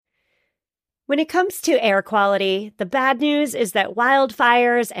When it comes to air quality, the bad news is that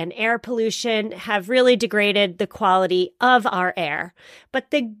wildfires and air pollution have really degraded the quality of our air.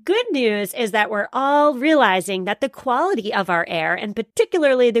 But the good news is that we're all realizing that the quality of our air, and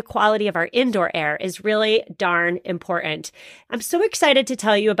particularly the quality of our indoor air, is really darn important. I'm so excited to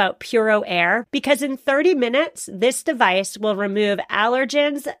tell you about Puro Air because in 30 minutes, this device will remove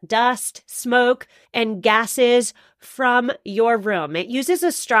allergens, dust, smoke, and gases from your room. It uses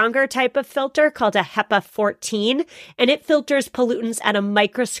a stronger type of filter called a HEPA 14, and it filters pollutants at a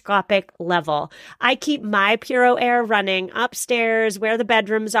microscopic level. I keep my Puro Air running upstairs where the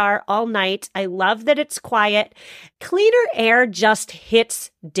bedrooms are all night. I love that it's quiet. Cleaner air just hits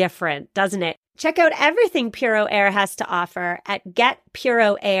different, doesn't it? Check out everything Puro Air has to offer at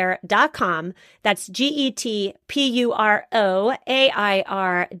getpuroair.com. That's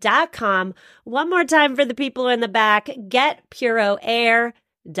GETPUROAIR.com. One more time for the people in the back,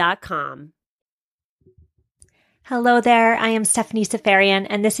 getpuroair.com. Hello there, I am Stephanie Safarian,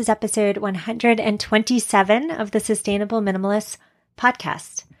 and this is episode 127 of the Sustainable Minimalist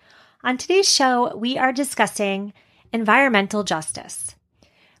podcast. On today's show, we are discussing environmental justice.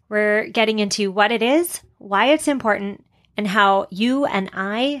 We're getting into what it is, why it's important, and how you and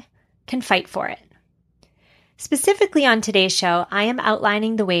I can fight for it. Specifically on today's show, I am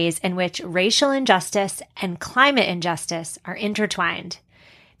outlining the ways in which racial injustice and climate injustice are intertwined,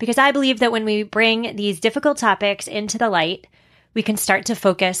 because I believe that when we bring these difficult topics into the light, we can start to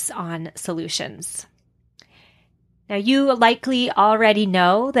focus on solutions. Now, you likely already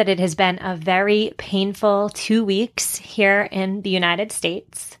know that it has been a very painful 2 weeks here in the United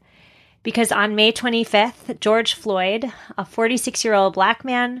States. Because on May 25th, George Floyd, a 46-year-old Black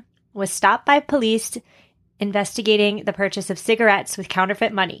man, was stopped by police investigating the purchase of cigarettes with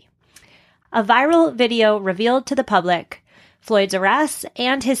counterfeit money. A viral video revealed to the public Floyd's arrest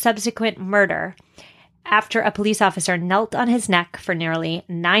and his subsequent murder after a police officer knelt on his neck for nearly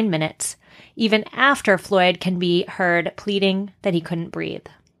 9 minutes, even after Floyd can be heard pleading that he couldn't breathe.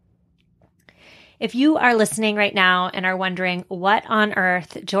 If you are listening right now and are wondering what on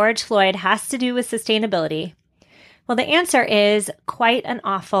earth George Floyd has to do with sustainability, well, the answer is quite an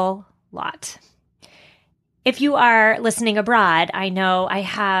awful lot. If you are listening abroad, I know I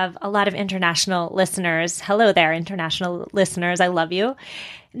have a lot of international listeners. Hello there, international listeners. I love you.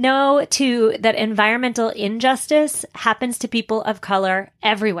 Know, too, that environmental injustice happens to people of color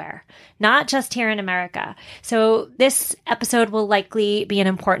everywhere, not just here in America. So this episode will likely be an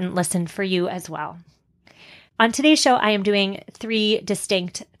important listen for you as well. On today's show, I am doing 3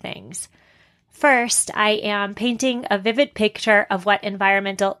 distinct things. First, I am painting a vivid picture of what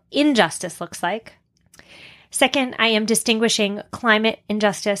environmental injustice looks like. Second, I am distinguishing climate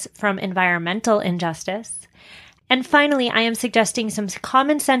injustice from environmental injustice. And finally, I am suggesting some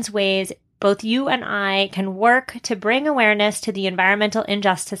common sense ways both you and I can work to bring awareness to the environmental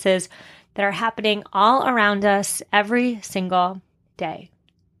injustices that are happening all around us every single day.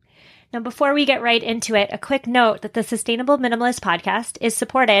 Now, before we get right into it, a quick note that the Sustainable Minimalist podcast is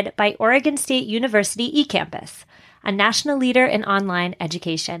supported by Oregon State University eCampus, a national leader in online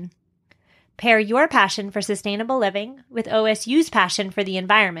education. Pair your passion for sustainable living with OSU's passion for the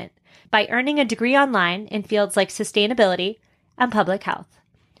environment by earning a degree online in fields like sustainability and public health.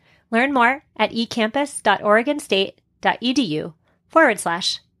 Learn more at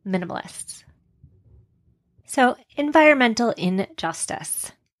ecampus.oregonstate.edu/minimalists. So, environmental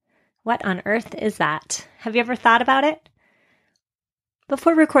injustice. What on earth is that? Have you ever thought about it?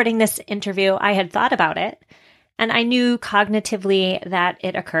 Before recording this interview, I had thought about it, and I knew cognitively that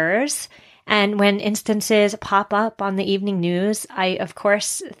it occurs. And when instances pop up on the evening news, I, of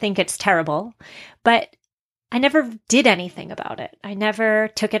course, think it's terrible, but I never did anything about it. I never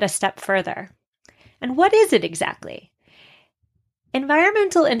took it a step further. And what is it exactly?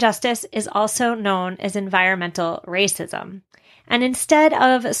 Environmental injustice is also known as environmental racism. And instead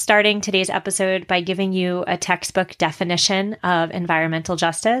of starting today's episode by giving you a textbook definition of environmental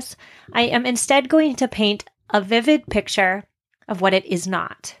justice, I am instead going to paint a vivid picture of what it is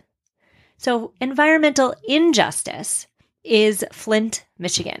not. So environmental injustice is Flint,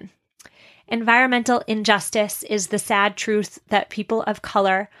 Michigan. Environmental injustice is the sad truth that people of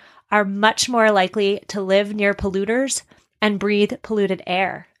color are much more likely to live near polluters and breathe polluted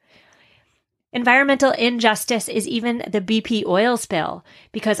air. Environmental injustice is even the BP oil spill,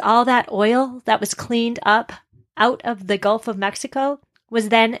 because all that oil that was cleaned up out of the Gulf of Mexico was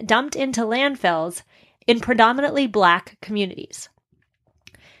then dumped into landfills in predominantly Black communities.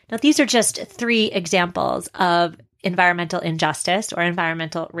 Now, these are just 3 examples of environmental injustice or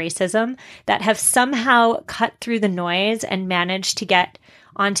environmental racism that have somehow cut through the noise and managed to get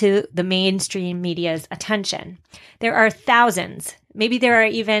onto the mainstream media's attention. There are thousands, maybe there are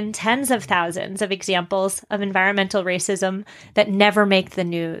even tens of thousands of examples of environmental racism that never make the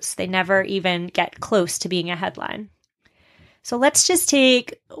news. They never even get close to being a headline. So let's just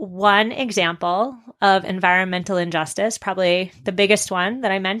take one example of environmental injustice, probably the biggest one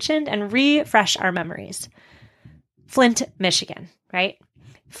that I mentioned, and refresh our memories. Flint, Michigan, right?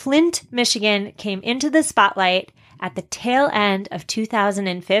 Flint, Michigan came into the spotlight at the tail end of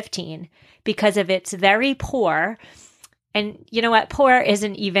 2015 because of its very poor, and you know what? Poor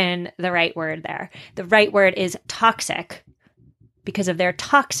isn't even the right word there. The right word is toxic, because of their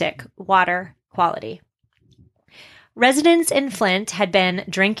toxic water quality. Residents in Flint had been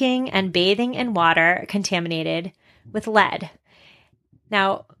drinking and bathing in water contaminated with lead.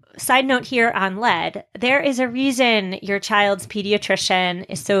 Now, side note here on lead, there is a reason your child's pediatrician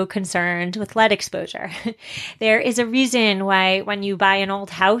is so concerned with lead exposure. There is a reason why when you buy an old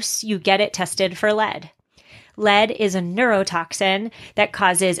house, you get it tested for lead. Lead is a neurotoxin that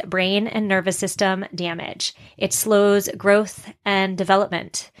causes brain and nervous system damage. It slows growth and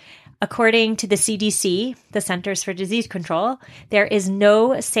development. According to the CDC, the Centers for Disease Control, there is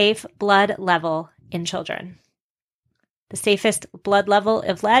no safe blood level in children. The safest blood level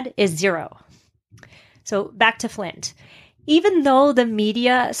of lead is 0. So back to Flint. Even though the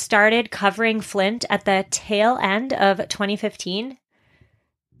media started covering Flint at the tail end of 2015,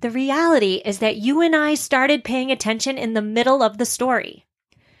 the reality is that you and I started paying attention in the middle of the story.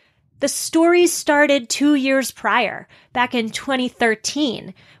 The story started 2 years prior, back in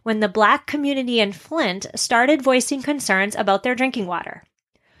 2013, when the Black community in Flint started voicing concerns about their drinking water.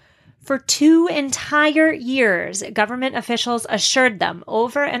 For 2 entire years, government officials assured them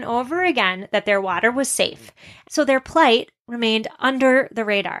over and over again that their water was safe, so their plight remained under the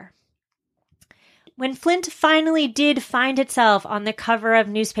radar. When Flint finally did find itself on the cover of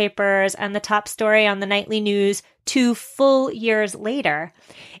newspapers and the top story on the nightly news 2 full years later,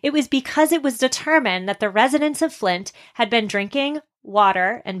 it was because it was determined that the residents of Flint had been drinking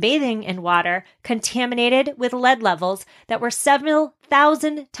water and bathing in water contaminated with lead levels that were several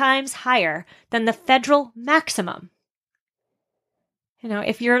thousand times higher than the federal maximum. You know,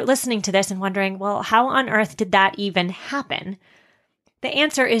 if you're listening to this and wondering, well, how on earth did that even happen? The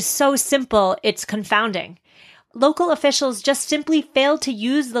answer is so simple, it's confounding. Local officials just simply failed to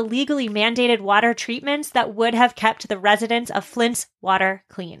use the legally mandated water treatments that would have kept the residents of Flint's water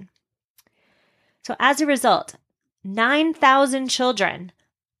clean. So as a result, 9,000 children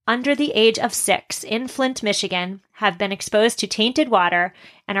under the age of 6 in Flint, Michigan have been exposed to tainted water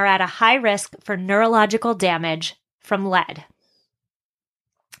and are at a high risk for neurological damage from lead.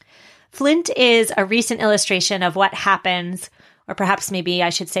 Flint is a recent illustration of what happens, or perhaps maybe I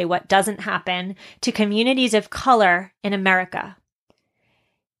should say what doesn't happen, to communities of color in America.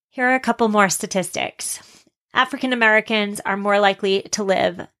 Here are a couple more statistics. African Americans are more likely to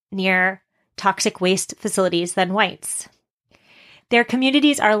live near toxic waste facilities than whites. Their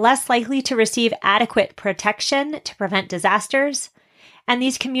communities are less likely to receive adequate protection to prevent disasters, and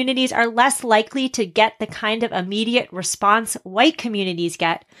these communities are less likely to get the kind of immediate response white communities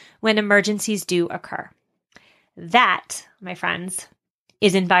get when emergencies do occur. That, my friends,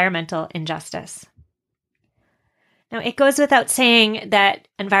 is environmental injustice. Now, it goes without saying that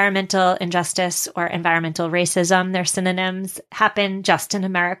environmental injustice or environmental racism, their synonyms, happen just in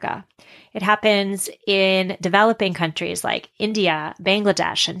America. It happens in developing countries like India,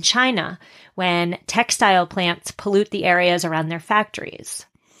 Bangladesh, and China when textile plants pollute the areas around their factories.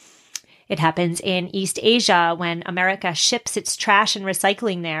 It happens in East Asia when America ships its trash and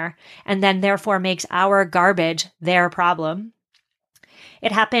recycling there and then therefore makes our garbage their problem.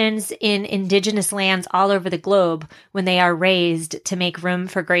 It happens in indigenous lands all over the globe when they are raised to make room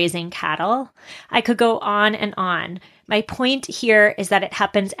for grazing cattle. I could go on and on. My point here is that it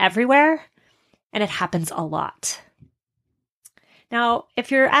happens everywhere, and it happens a lot. Now,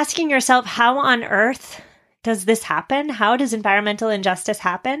 if you're asking yourself, how on earth does this happen? How does environmental injustice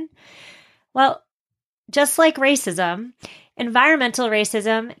happen? Well, just like racism, environmental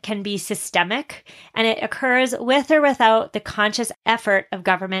racism can be systemic, and it occurs with or without the conscious effort of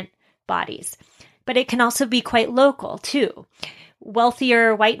government bodies. But it can also be quite local, too.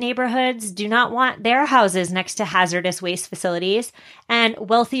 Wealthier white neighborhoods do not want their houses next to hazardous waste facilities, and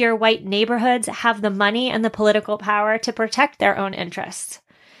wealthier white neighborhoods have the money and the political power to protect their own interests.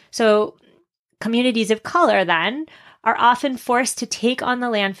 So communities of color, then, are often forced to take on the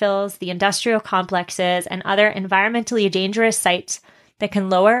landfills, the industrial complexes, and other environmentally dangerous sites that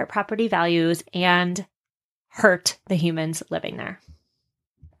can lower property values and hurt the humans living there.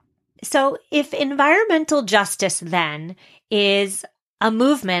 So if environmental justice then is a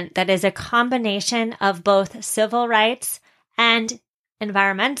movement that is a combination of both civil rights and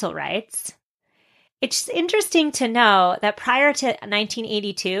environmental rights. It's interesting to know that prior to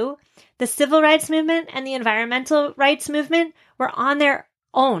 1982, the civil rights movement and the environmental rights movement were on their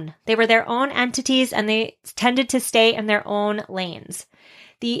own. They were their own entities, and they tended to stay in their own lanes.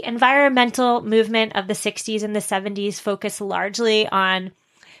 The environmental movement of the 60s and the 70s focused largely on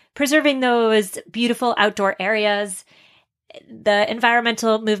preserving those beautiful outdoor areas. The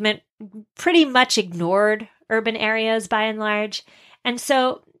environmental movement pretty much ignored urban areas by and large. And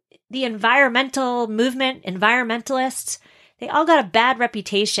so the environmental movement, environmentalists, they all got a bad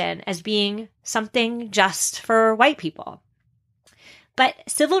reputation as being something just for white people. But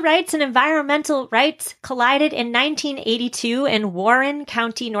civil rights and environmental rights collided in 1982 in Warren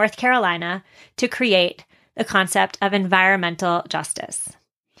County, North Carolina, to create the concept of environmental justice.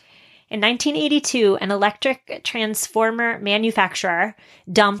 In 1982, an electric transformer manufacturer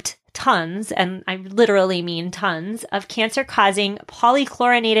dumped tons, and I literally mean tons, of cancer-causing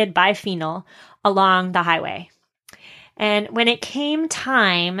polychlorinated biphenyl along the highway. And when it came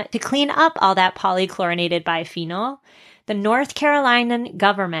time to clean up all that polychlorinated biphenyl, the North Carolina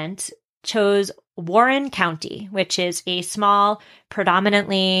government chose Warren County, which is a small,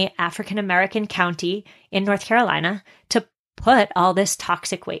 predominantly African-American county in North Carolina, to put all this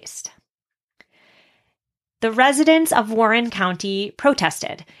toxic waste. The residents of Warren County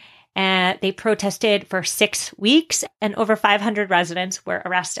protested. They protested for 6 weeks, and over 500 residents were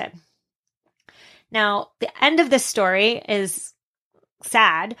arrested. Now, the end of this story is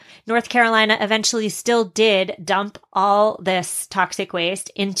sad. North Carolina eventually still did dump all this toxic waste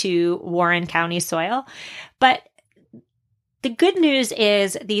into Warren County soil. But the good news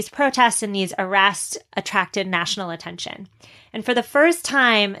is these protests and these arrests attracted national attention. And for the first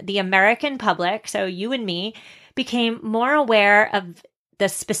time, the American public, so you and me, became more aware of the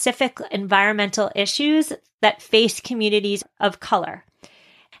specific environmental issues that face communities of color.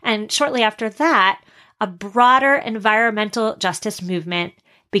 And shortly after that, a broader environmental justice movement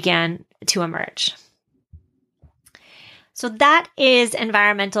began to emerge. So that is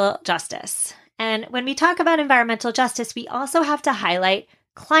environmental justice. And when we talk about environmental justice, we also have to highlight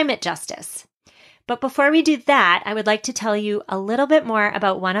climate justice. But before we do that, I would like to tell you a little bit more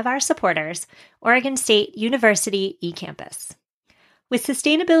about one of our supporters, Oregon State University eCampus. With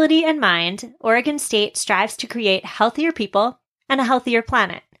sustainability in mind, Oregon State strives to create healthier people and a healthier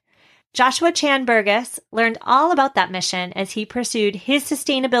planet. Joshua Chan Burgess learned all about that mission as he pursued his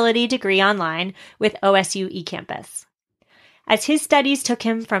sustainability degree online with OSU eCampus. As his studies took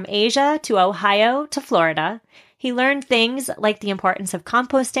him from Asia to Ohio to Florida, he learned things like the importance of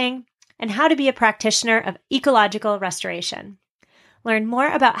composting and how to be a practitioner of ecological restoration. Learn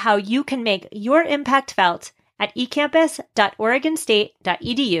more about how you can make your impact felt at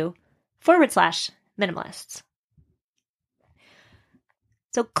ecampus.oregonstate.edu/minimalists.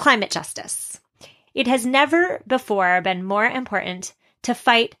 So climate justice. It has never before been more important to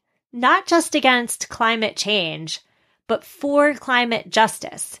fight not just against climate change, but for climate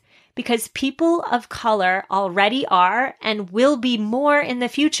justice, because people of color already are and will be more in the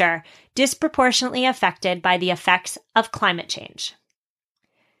future disproportionately affected by the effects of climate change.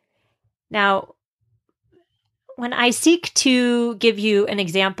 Now, when I seek to give you an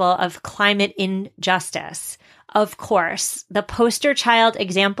example of climate injustice, of course, the poster child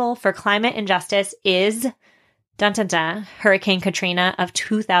example for climate injustice is, dun dun dun, Hurricane Katrina of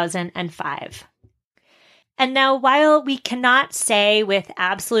 2005. And now, while we cannot say with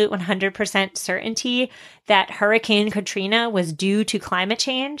absolute 100% certainty that Hurricane Katrina was due to climate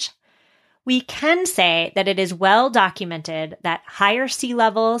change, we can say that it is well documented that higher sea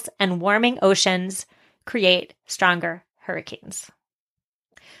levels and warming oceans create stronger hurricanes.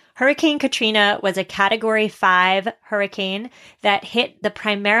 Hurricane Katrina was a Category 5 hurricane that hit the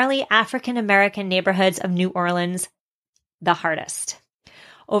primarily African-American neighborhoods of New Orleans the hardest.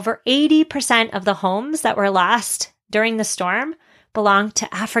 Over 80% of the homes that were lost during the storm belonged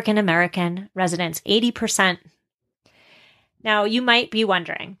to African-American residents, 80%. Now, you might be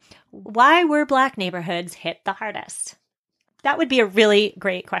wondering, why were Black neighborhoods hit the hardest? That would be a really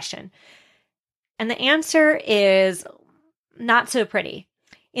great question. And the answer is not so pretty.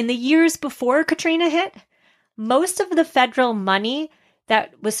 In the years before Katrina hit, most of the federal money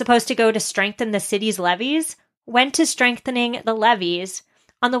that was supposed to go to strengthen the city's levees went to strengthening the levees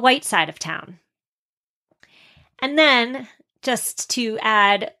on the white side of town. And then, just to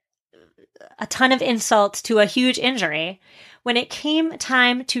add a ton of insult to a huge injury, when it came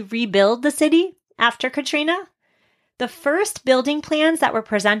time to rebuild the city after Katrina, the first building plans that were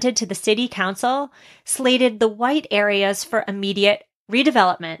presented to the city council slated the white areas for immediate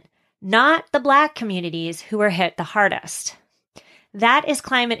redevelopment, not the Black communities who were hit the hardest. That is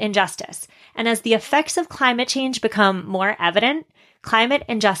climate injustice. And as the effects of climate change become more evident, climate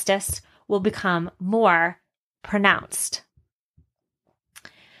injustice will become more pronounced.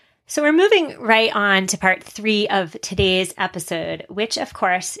 So we're moving right on to part 3 of today's episode, which of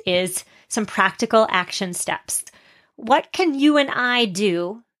course is some practical action steps. What can you and I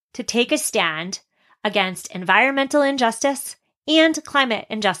do to take a stand against environmental injustice and climate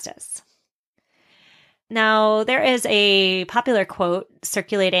injustice? Now, there is a popular quote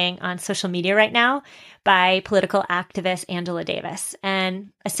circulating on social media right now by political activist Angela Davis.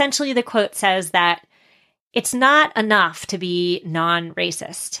 And essentially the quote says that it's not enough to be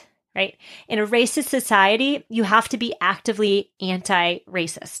non-racist, right? In a racist society, you have to be actively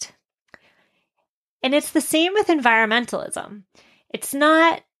anti-racist. And it's the same with environmentalism. It's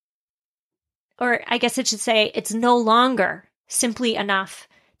not, or I guess I should say, it's no longer simply enough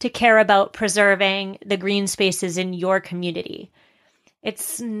to care about preserving the green spaces in your community.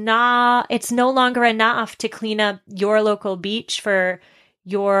 It's no longer enough to clean up your local beach for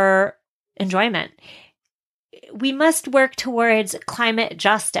your enjoyment. We must work towards climate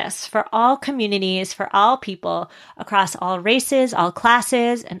justice for all communities, for all people, across all races, all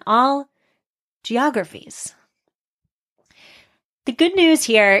classes, and all geographies. The good news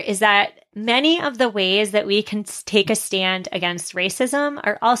here is that many of the ways that we can take a stand against racism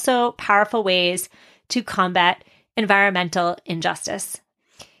are also powerful ways to combat environmental injustice.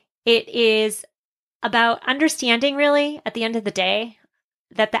 It is about understanding, really, at the end of the day,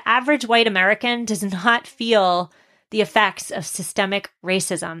 that the average white American does not feel the effects of systemic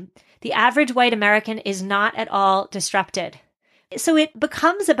racism. The average white American is not at all disrupted. So it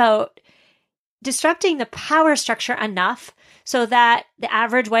becomes about disrupting the power structure enough so that the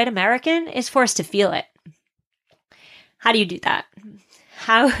average white American is forced to feel it. How do you do that?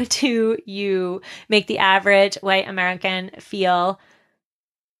 How do you make the average white American feel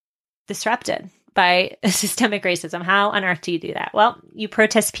disrupted by systemic racism? How on earth do you do that? Well, you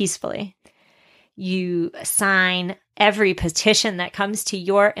protest peacefully. You sign every petition that comes to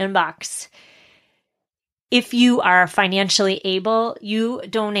your inbox. If you are financially able, you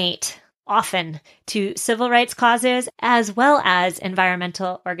donate often to civil rights causes as well as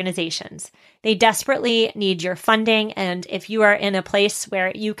environmental organizations. They desperately need your funding, and if you are in a place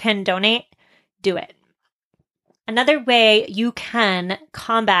where you can donate, do it. Another way you can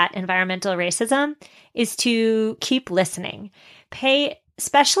combat environmental racism is to keep listening. Pay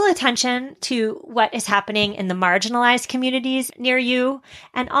special attention to what is happening in the marginalized communities near you,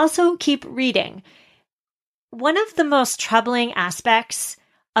 and also keep reading. One of the most troubling aspects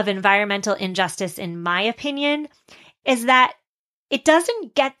of environmental injustice, in my opinion, is that it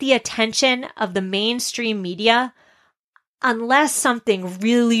doesn't get the attention of the mainstream media unless something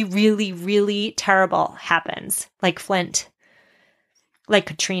really, really, really terrible happens, like Flint, like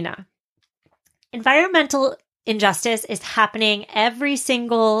Katrina. Environmental injustice is happening every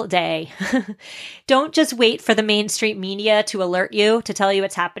single day. Don't just wait for the mainstream media to alert you, to tell you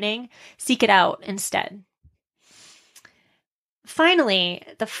it's happening. Seek it out instead. Finally,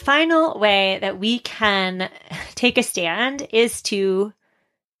 the final way that we can take a stand is to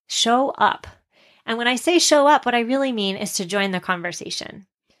show up. And when I say show up, what I really mean is to join the conversation.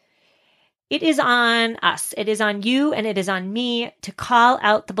 It is on us, it is on you, and it is on me to call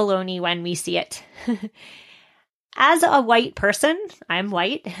out the baloney when we see it. As a white person, I'm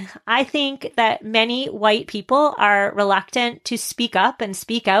white, I think that many white people are reluctant to speak up and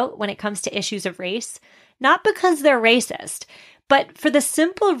speak out when it comes to issues of race, not because they're racist, but for the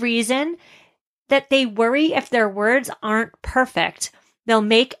simple reason that they worry if their words aren't perfect, they'll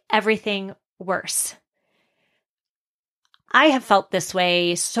make everything worse. I have felt this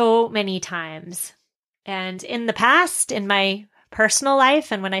way so many times. And in the past, in my personal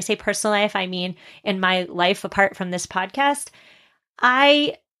life, and when I say personal life, I mean in my life apart from this podcast,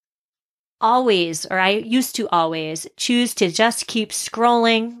 I used to always choose to just keep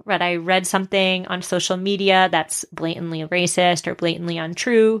scrolling when I read something on social media that's blatantly racist or blatantly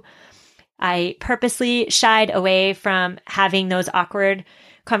untrue. I purposely shied away from having those awkward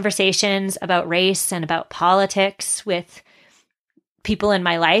conversations about race and about politics with people in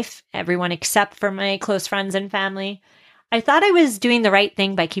my life, everyone except for my close friends and family. I thought I was doing the right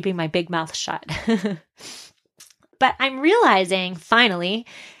thing by keeping my big mouth shut. But I'm realizing, finally,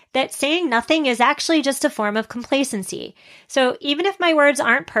 that saying nothing is actually just a form of complacency. So even if my words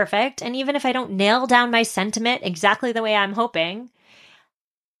aren't perfect, and even if I don't nail down my sentiment exactly the way I'm hoping,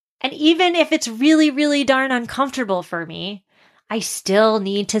 and even if it's really, really darn uncomfortable for me, I still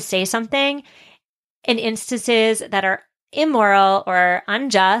need to say something in instances that are immoral or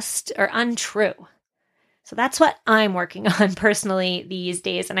unjust or untrue. So that's what I'm working on personally these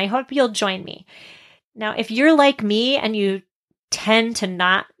days, and I hope you'll join me. Now, if you're like me and you tend to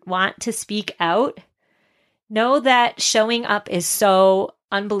not want to speak out, know that showing up is so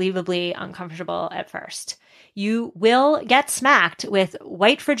unbelievably uncomfortable at first. You will get smacked with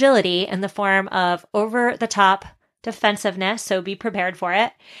white fragility in the form of over-the-top defensiveness, so be prepared for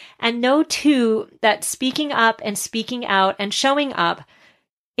it. And know, too, that speaking up and speaking out and showing up,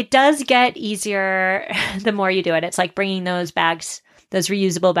 it does get easier the more you do it. It's like bringing those bags, those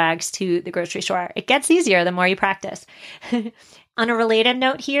reusable bags to the grocery store. It gets easier the more you practice. On a related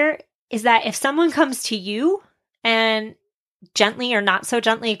note here is that if someone comes to you and gently or not so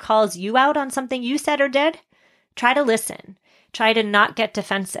gently calls you out on something you said or did, try to listen. Try to not get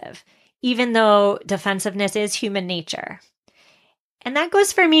defensive, even though defensiveness is human nature. And that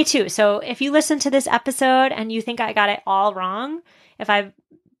goes for me too. So if you listen to this episode and you think I got it all wrong, if I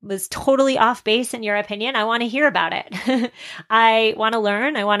was totally off base in your opinion, I want to hear about it. I want to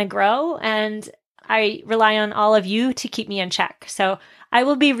learn, I want to grow, and I rely on all of you to keep me in check. So I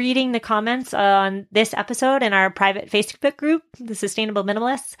will be reading the comments on this episode in our private Facebook group, The Sustainable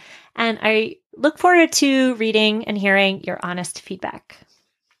Minimalists, and I look forward to reading and hearing your honest feedback.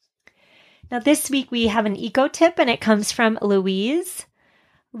 Now, this week we have an eco tip, and it comes from Louise.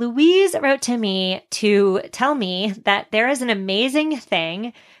 Louise wrote to me to tell me that there is an amazing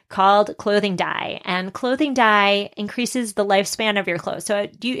thing called clothing dye, and clothing dye increases the lifespan of your clothes. So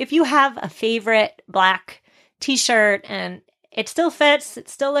if you have a favorite black t-shirt and it still fits, it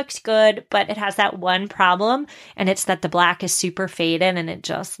still looks good, but it has that one problem, and it's that the black is super faded and it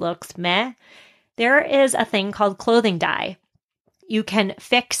just looks meh, there is a thing called clothing dye. You can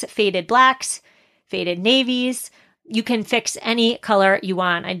fix faded blacks, faded navies. You can fix any color you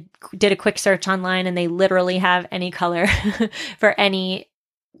want. I did a quick search online and they literally have any color for any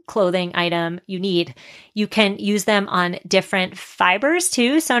clothing item you need. You can use them on different fibers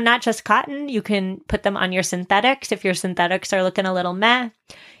too. So not just cotton, you can put them on your synthetics if your synthetics are looking a little meh.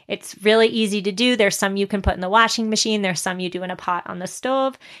 It's really easy to do. There's some you can put in the washing machine. There's some you do in a pot on the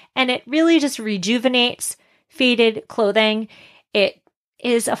stove. And it really just rejuvenates faded clothing. It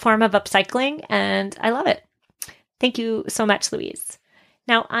is a form of upcycling and I love it. Thank you so much, Louise.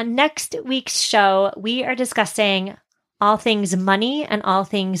 Now, on next week's show, we are discussing all things money and all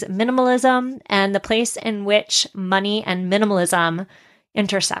things minimalism and the place in which money and minimalism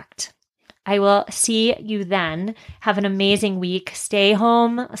intersect. I will see you then. Have an amazing week. Stay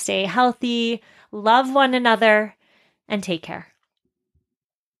home, stay healthy, love one another, and take care.